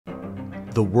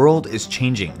The world is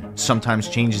changing. Sometimes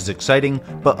change is exciting,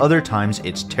 but other times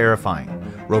it's terrifying.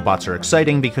 Robots are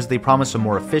exciting because they promise a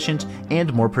more efficient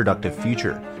and more productive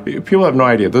future. People have no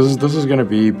idea. This is going to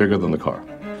be bigger than the car.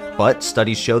 But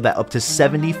studies show that up to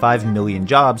 75 million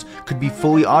jobs could be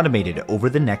fully automated over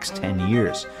the next 10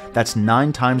 years. That's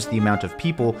 9 times the amount of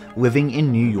people living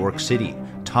in New York City.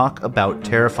 Talk about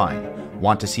terrifying.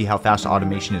 Want to see how fast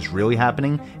automation is really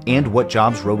happening and what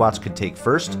jobs robots could take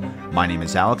first? My name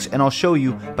is Alex, and I'll show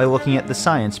you by looking at the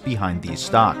science behind these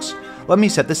stocks. Let me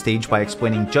set the stage by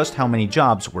explaining just how many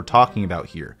jobs we're talking about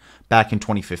here. Back in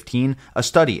 2015, a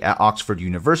study at Oxford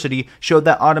University showed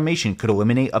that automation could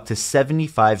eliminate up to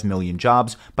 75 million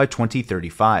jobs by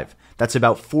 2035. That's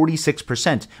about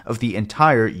 46% of the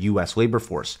entire US labor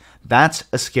force. That's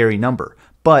a scary number,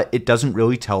 but it doesn't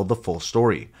really tell the full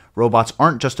story. Robots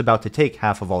aren't just about to take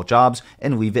half of all jobs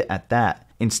and leave it at that.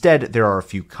 Instead, there are a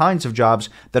few kinds of jobs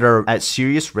that are at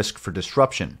serious risk for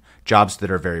disruption. Jobs that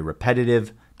are very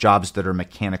repetitive, jobs that are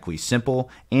mechanically simple,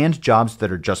 and jobs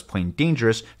that are just plain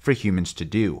dangerous for humans to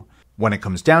do. When it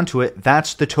comes down to it,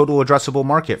 that's the total addressable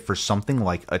market for something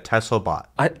like a Tesla bot.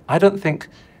 I don't think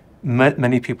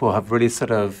many people have really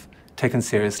sort of taken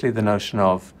seriously the notion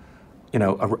of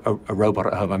a robot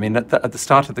at home. I mean, at the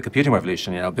start of the computing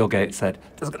revolution, Bill Gates said,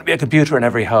 there's going to be a computer in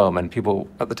every home. And people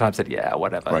at the time said, yeah,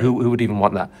 whatever. Right. Who would even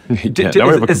want that? Now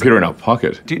we have a computer in our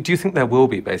pocket. Do you think there will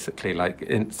be basically, like,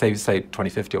 in say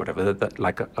 2050 or whatever, that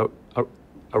like a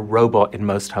robot in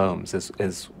most homes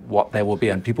is what there will be,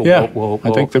 and people will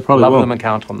I think they probably love will. them and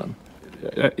count on them?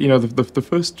 The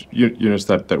first units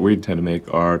that we tend to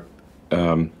make are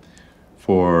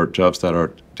for jobs that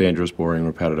are dangerous, boring,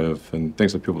 repetitive, and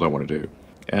things that people don't want to do.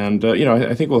 And,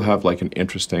 I think we'll have like an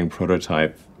interesting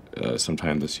prototype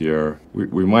sometime this year.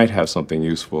 We might have something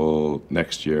useful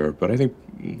next year, but I think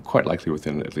quite likely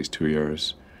within at least 2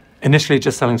 years. Initially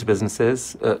just selling to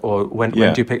businesses, or when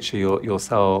do you picture you'll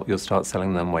start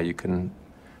selling them where you can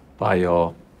buy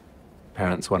your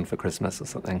parents one for Christmas or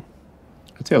something?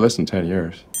 I'd say less than 10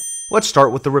 years. Let's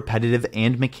start with the repetitive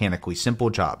and mechanically simple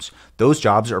jobs. Those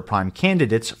jobs are prime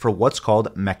candidates for what's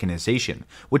called mechanization,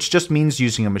 which just means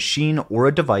using a machine or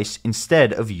a device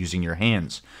instead of using your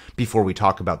hands. Before we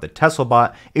talk about the Tesla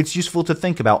bot, it's useful to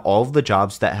think about all of the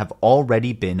jobs that have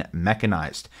already been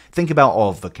mechanized. Think about all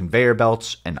of the conveyor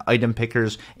belts and item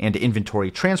pickers and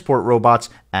inventory transport robots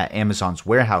at Amazon's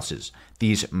warehouses.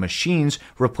 These machines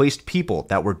replaced people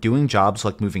that were doing jobs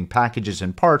like moving packages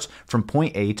and parts from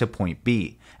point A to point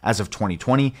B. As of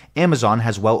 2020, Amazon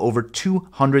has well over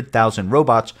 200,000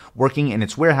 robots working in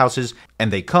its warehouses,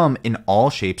 and they come in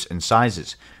all shapes and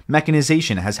sizes.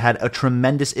 Mechanization has had a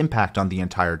tremendous impact on the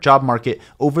entire job market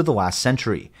over the last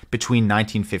century. Between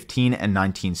 1915 and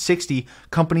 1960,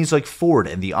 companies like Ford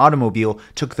and the automobile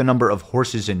took the number of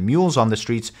horses and mules on the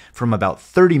streets from about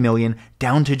 30 million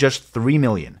down to just 3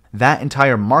 million. That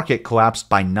entire market collapsed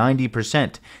by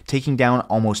 90%, taking down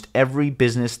almost every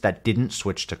business that didn't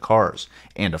switch to cars.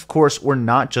 And of course, we're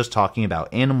not just talking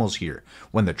about animals here.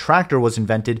 When the tractor was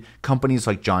invented, companies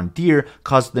like John Deere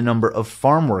caused the number of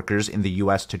farm workers in the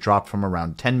US to drop from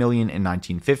around 10 million in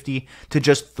 1950 to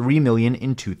just 3 million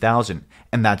in 2000.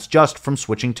 And that's just from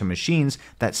switching to machines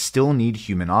that still need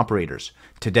human operators.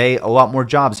 Today, a lot more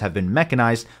jobs have been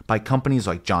mechanized by companies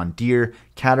like John Deere,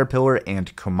 Caterpillar,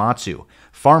 and Komatsu.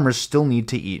 Farmers still need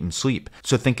to eat and sleep,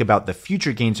 so think about the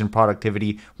future gains in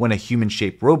productivity when a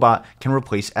human-shaped robot can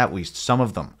replace at least some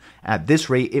of them. At this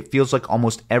rate, it feels like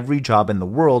almost every job in the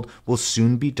world will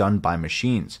soon be done by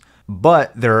machines.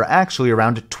 But there are actually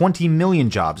around 20 million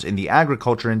jobs in the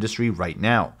agriculture industry right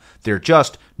now. They're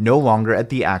just no longer at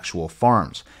the actual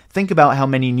farms. Think about how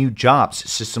many new jobs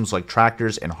systems like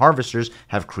tractors and harvesters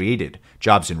have created.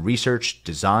 Jobs in research,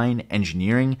 design,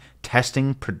 engineering,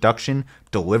 testing, production,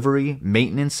 delivery,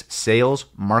 maintenance, sales,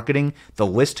 marketing, the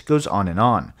list goes on and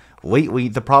on. Lately,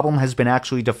 the problem has been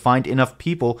actually to find enough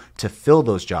people to fill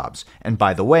those jobs. And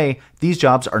by the way, these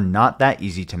jobs are not that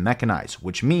easy to mechanize,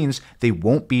 which means they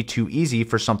won't be too easy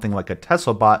for something like a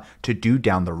Tesla bot to do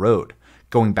down the road.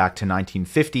 Going back to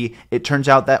 1950, it turns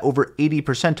out that over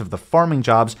 80% of the farming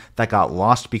jobs that got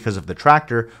lost because of the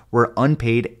tractor were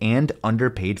unpaid and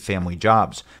underpaid family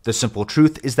jobs. The simple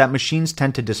truth is that machines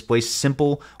tend to displace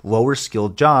simple,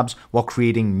 lower-skilled jobs while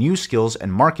creating new skills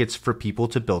and markets for people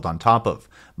to build on top of.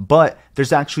 But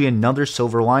there's actually another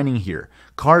silver lining here.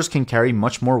 Cars can carry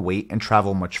much more weight and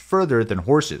travel much further than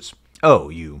horses. Oh,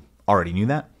 you already knew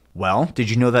that? Well, did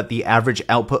you know that the average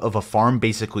output of a farm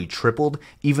basically tripled,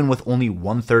 even with only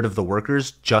 1/3 of the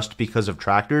workers, just because of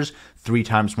tractors? 3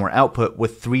 times more output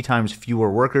with 3 times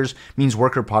fewer workers means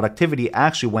worker productivity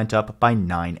actually went up by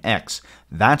 9x.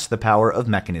 That's the power of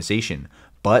mechanization.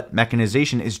 But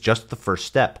mechanization is just the first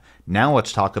step. Now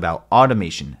let's talk about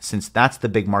automation, since that's the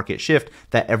big market shift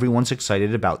that everyone's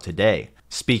excited about today.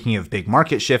 Speaking of big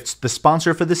market shifts, the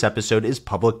sponsor for this episode is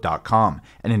Public.com,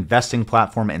 an investing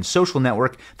platform and social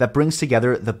network that brings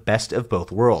together the best of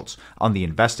both worlds. On the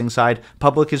investing side,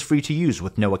 Public is free to use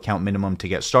with no account minimum to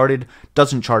get started,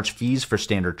 doesn't charge fees for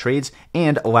standard trades,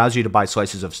 and allows you to buy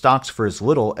slices of stocks for as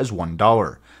little as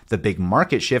 $1. The big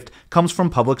market shift comes from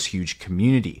Public's huge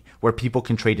community, where people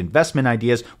can trade investment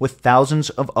ideas with thousands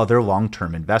of other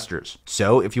long-term investors.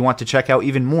 So if you want to check out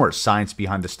even more science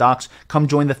behind the stocks, come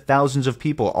join the thousands of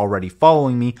people already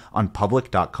following me on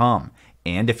Public.com.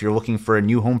 And if you're looking for a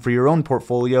new home for your own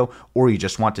portfolio, or you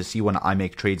just want to see when I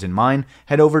make trades in mine,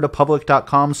 head over to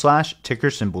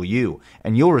Public.com/ticker-symbol-U,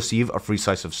 and you'll receive a free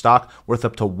slice of stock worth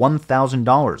up to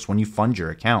 $1,000 when you fund your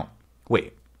account.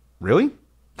 Wait, really?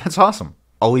 That's awesome.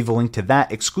 I'll leave a link to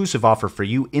that exclusive offer for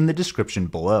you in the description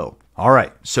below.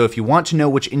 Alright, so if you want to know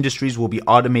which industries will be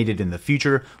automated in the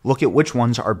future, look at which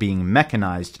ones are being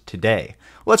mechanized today.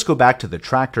 Let's go back to the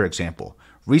tractor example.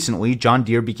 Recently, John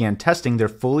Deere began testing their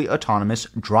fully autonomous,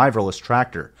 driverless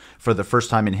tractor. For the first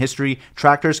time in history,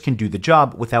 tractors can do the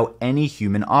job without any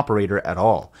human operator at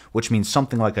all, which means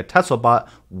something like a Tesla bot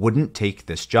wouldn't take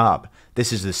this job.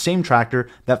 This is the same tractor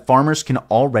that farmers can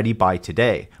already buy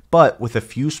today, but with a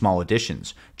few small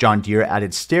additions. John Deere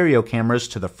added stereo cameras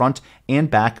to the front and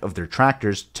back of their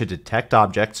tractors to detect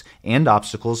objects and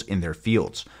obstacles in their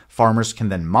fields. Farmers can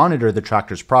then monitor the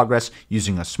tractor's progress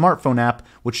using a smartphone app,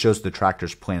 which shows the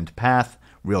tractor's planned path,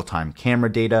 real-time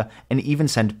camera data, and even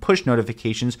send push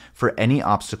notifications for any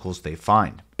obstacles they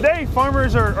find. Today,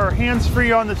 farmers are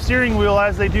hands-free on the steering wheel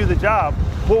as they do the job.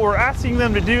 What we're asking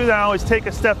them to do now is take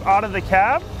a step out of the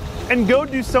cab and go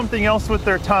do something else with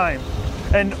their time.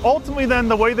 And ultimately then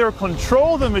the way they'll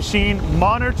control the machine,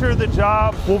 monitor the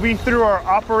job, will be through our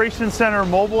Operations Center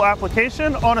mobile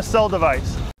application on a cell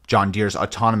device. John Deere's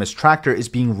autonomous tractor is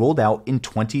being rolled out in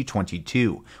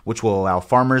 2022, which will allow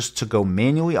farmers to go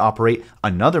manually operate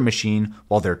another machine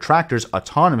while their tractors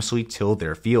autonomously till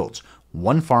their fields.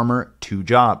 One farmer, two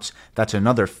jobs. That's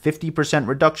another 50%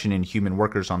 reduction in human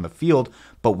workers on the field,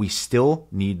 but we still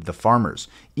need the farmers.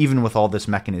 Even with all this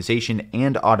mechanization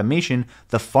and automation,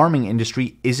 the farming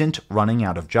industry isn't running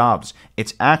out of jobs.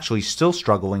 It's actually still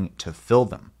struggling to fill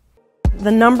them. The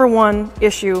number one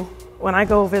issue when I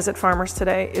go visit farmers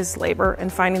today is labor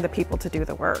and finding the people to do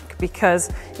the work,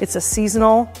 because it's a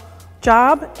seasonal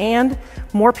job and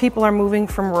more people are moving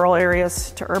from rural areas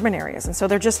to urban areas. And so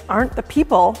there just aren't the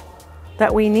people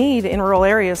that we need in rural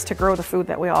areas to grow the food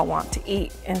that we all want to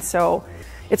eat. And so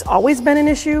it's always been an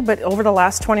issue, but over the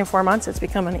last 24 months, it's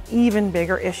become an even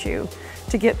bigger issue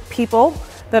to get people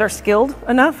that are skilled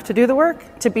enough to do the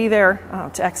work to be there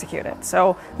to execute it.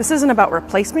 So this isn't about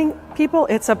replacing people,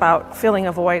 it's about filling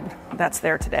a void that's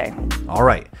there today. All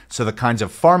right, so the kinds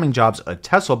of farming jobs a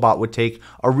Tesla bot would take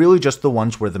are really just the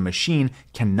ones where the machine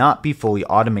cannot be fully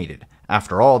automated.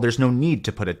 After all, there's no need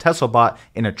to put a Tesla bot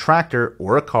in a tractor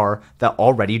or a car that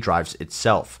already drives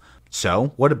itself.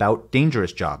 So what about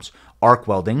dangerous jobs? Arc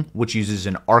welding, which uses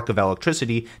an arc of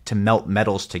electricity to melt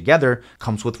metals together,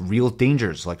 comes with real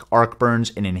dangers like arc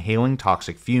burns and inhaling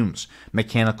toxic fumes.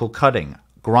 Mechanical cutting,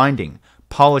 grinding,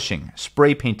 polishing,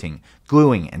 spray painting,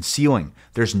 gluing, and sealing.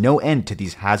 There's no end to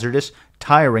these hazardous,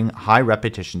 tiring,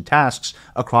 high-repetition tasks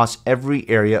across every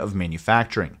area of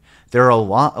manufacturing. There are a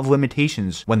lot of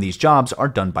limitations when these jobs are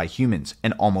done by humans,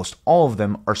 and almost all of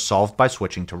them are solved by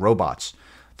switching to robots.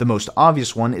 The most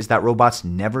obvious one is that robots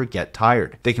never get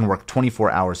tired. They can work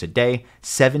 24 hours a day,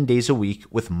 7 days a week,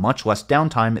 with much less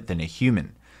downtime than a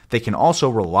human. They can also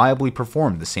reliably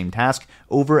perform the same task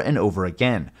over and over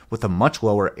again, with a much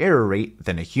lower error rate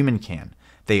than a human can.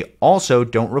 They also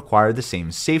don't require the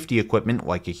same safety equipment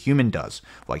like a human does,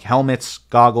 like helmets,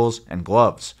 goggles, and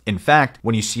gloves. In fact,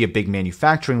 when you see a big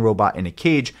manufacturing robot in a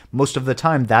cage, most of the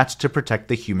time that's to protect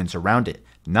the humans around it,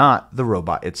 not the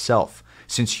robot itself.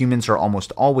 Since humans are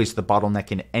almost always the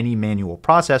bottleneck in any manual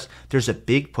process, there's a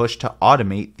big push to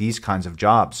automate these kinds of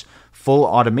jobs. Full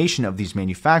automation of these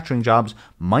manufacturing jobs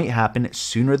might happen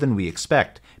sooner than we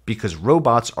expect, because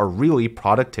robots are really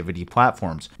productivity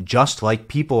platforms, just like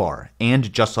people are.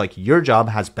 And just like your job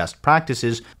has best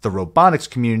practices, the robotics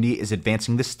community is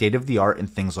advancing the state-of-the-art in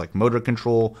things like motor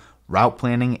control, route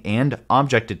planning, and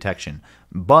object detection.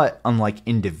 But unlike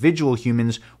individual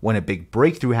humans, when a big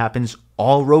breakthrough happens,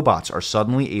 all robots are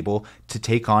suddenly able to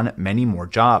take on many more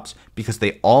jobs because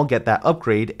they all get that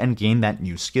upgrade and gain that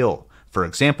new skill. For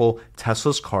example,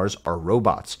 Tesla's cars are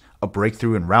robots. A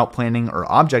breakthrough in route planning or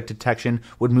object detection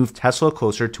would move Tesla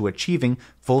closer to achieving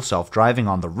full self-driving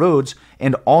on the roads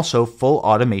and also full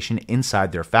automation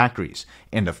inside their factories.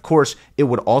 And of course, it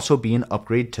would also be an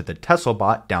upgrade to the Tesla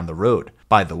bot down the road.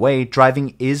 By the way,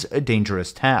 driving is a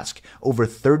dangerous task. Over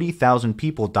 30,000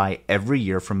 people die every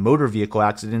year from motor vehicle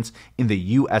accidents in the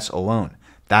US alone.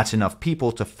 That's enough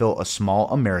people to fill a small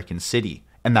American city.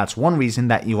 And that's one reason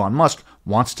that Elon Musk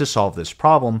wants to solve this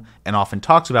problem and often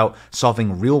talks about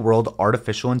solving real-world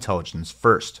artificial intelligence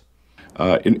first.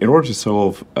 In order to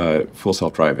solve full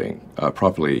self-driving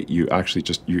properly, you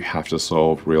have to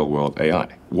solve real-world AI.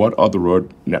 What are the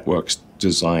road networks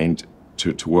designed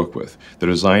to work with? They're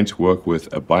designed to work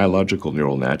with a biological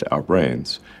neural net, our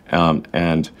brains,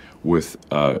 and with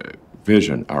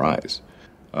vision, our eyes.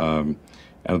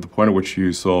 And at the point at which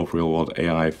you solve real-world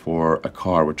AI for a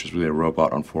car, which is really a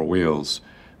robot on 4 wheels,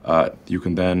 you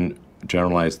can then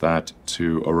generalize that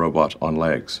to a robot on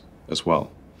legs as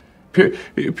well.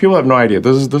 People have no idea.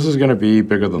 This is going to be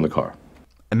bigger than the car.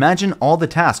 Imagine all the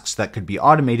tasks that could be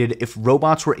automated if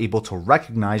robots were able to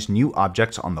recognize new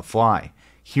objects on the fly.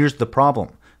 Here's the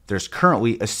problem. There's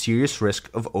currently a serious risk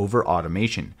of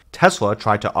over-automation. Tesla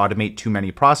tried to automate too many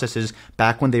processes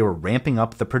back when they were ramping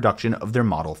up the production of their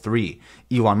Model 3.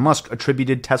 Elon Musk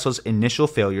attributed Tesla's initial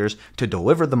failures to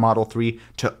deliver the Model 3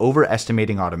 to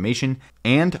overestimating automation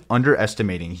and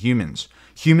underestimating humans.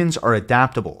 Humans are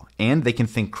adaptable, and they can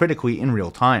think critically in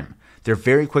real time. They're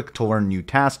very quick to learn new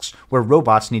tasks where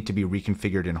robots need to be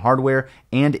reconfigured in hardware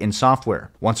and in software.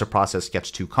 Once a process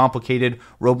gets too complicated,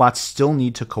 robots still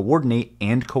need to coordinate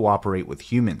and cooperate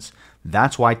with humans.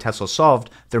 That's why Tesla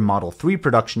solved their Model 3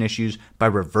 production issues by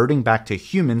reverting back to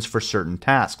humans for certain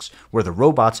tasks, where the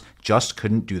robots just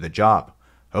couldn't do the job.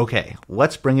 Okay,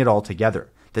 let's bring it all together.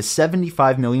 The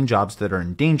 75 million jobs that are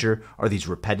in danger are these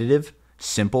repetitive,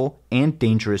 simple, and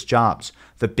dangerous jobs.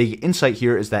 The big insight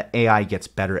here is that AI gets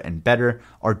better and better.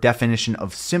 Our definition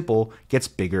of simple gets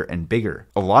bigger and bigger.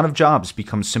 A lot of jobs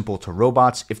become simple to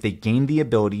robots if they gain the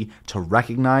ability to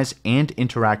recognize and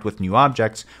interact with new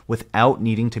objects without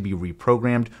needing to be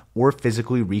reprogrammed or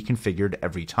physically reconfigured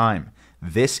every time.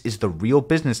 This is the real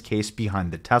business case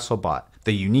behind the Tesla bot.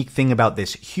 The unique thing about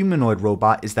this humanoid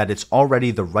robot is that it's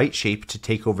already the right shape to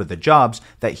take over the jobs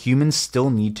that humans still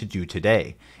need to do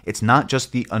today. It's not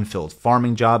just the unfilled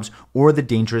farming jobs or the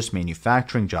dangerous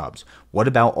manufacturing jobs. What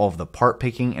about all of the part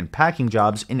picking and packing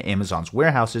jobs in Amazon's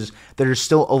warehouses that are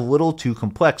still a little too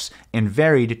complex and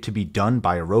varied to be done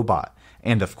by a robot?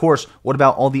 And of course, what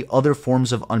about all the other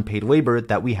forms of unpaid labor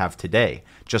that we have today,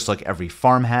 just like every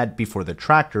farm had before the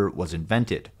tractor was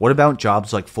invented? What about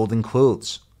jobs like folding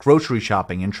clothes, grocery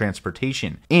shopping and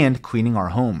transportation, and cleaning our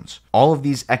homes? All of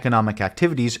these economic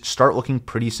activities start looking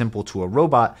pretty simple to a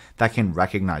robot that can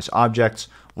recognize objects,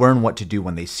 learn what to do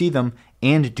when they see them,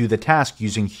 and do the task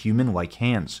using human-like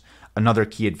hands. Another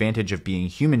key advantage of being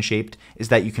human-shaped is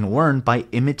that you can learn by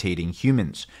imitating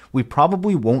humans. We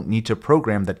probably won't need to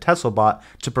program the Tesla bot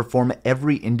to perform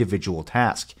every individual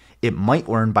task. It might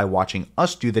learn by watching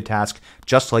us do the task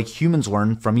just like humans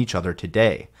learn from each other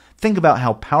today. Think about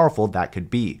how powerful that could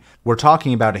be. We're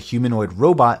talking about a humanoid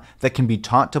robot that can be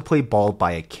taught to play ball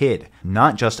by a kid,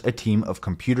 not just a team of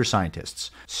computer scientists.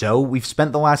 So we've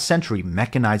spent the last century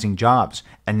mechanizing jobs,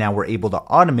 and now we're able to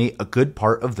automate a good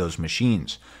part of those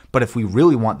machines. But if we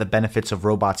really want the benefits of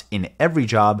robots in every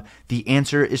job, the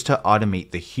answer is to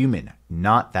automate the human,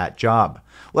 not that job.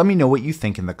 Let me know what you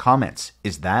think in the comments.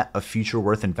 Is that a future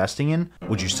worth investing in?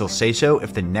 Would you still say so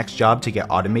if the next job to get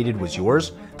automated was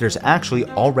yours? There's actually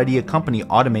already a company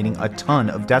automating a ton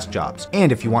of desk jobs.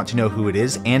 And if you want to know who it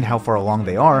is and how far along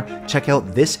they are, check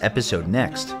out this episode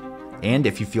next. And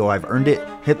if you feel I've earned it,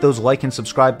 hit those like and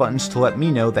subscribe buttons to let me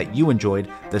know that you enjoyed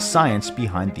the science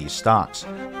behind these stocks.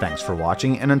 Thanks for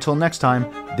watching, and until next time,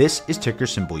 this is ticker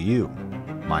symbol U.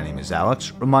 My name is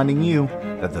Alex, reminding you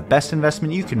that the best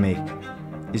investment you can make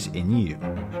is in you.